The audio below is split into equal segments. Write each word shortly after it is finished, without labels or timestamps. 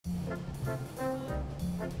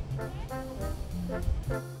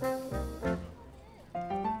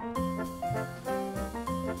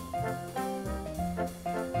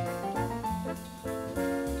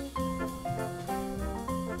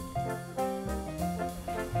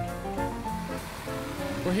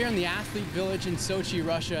We're here in the Athlete Village in Sochi,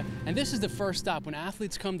 Russia, and this is the first stop. When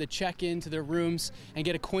athletes come to check into their rooms and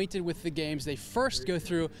get acquainted with the games, they first go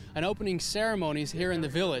through an opening ceremonies here in the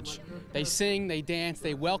village. They sing, they dance,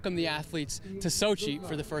 they welcome the athletes to Sochi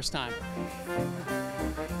for the first time.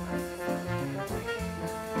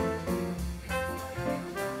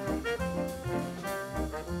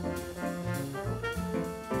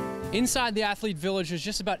 Inside the Athlete Village, there's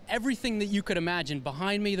just about everything that you could imagine.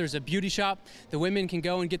 Behind me, there's a beauty shop. The women can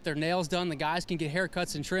go and get their nails done. The guys can get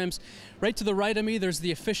haircuts and trims. Right to the right of me, there's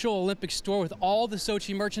the official Olympic store with all the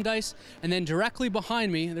Sochi merchandise. And then directly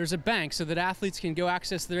behind me, there's a bank so that athletes can go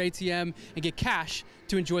access their ATM and get cash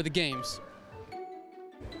to enjoy the games.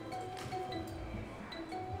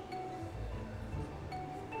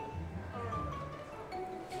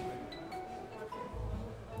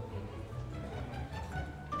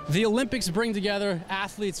 The Olympics bring together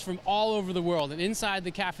athletes from all over the world, and inside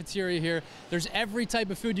the cafeteria here, there's every type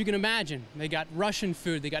of food you can imagine. They got Russian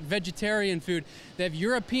food, they got vegetarian food, they have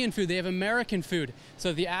European food, they have American food,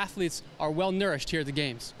 so the athletes are well nourished here at the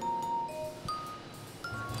Games.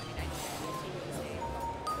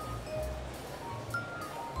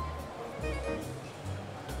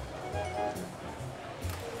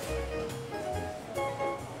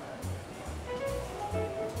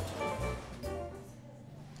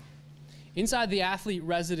 Inside the athlete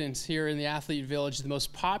residence here in the Athlete Village, the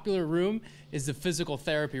most popular room is the physical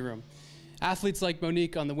therapy room. Athletes like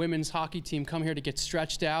Monique on the women's hockey team come here to get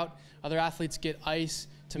stretched out. Other athletes get ice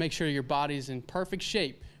to make sure your body's in perfect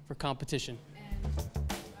shape for competition.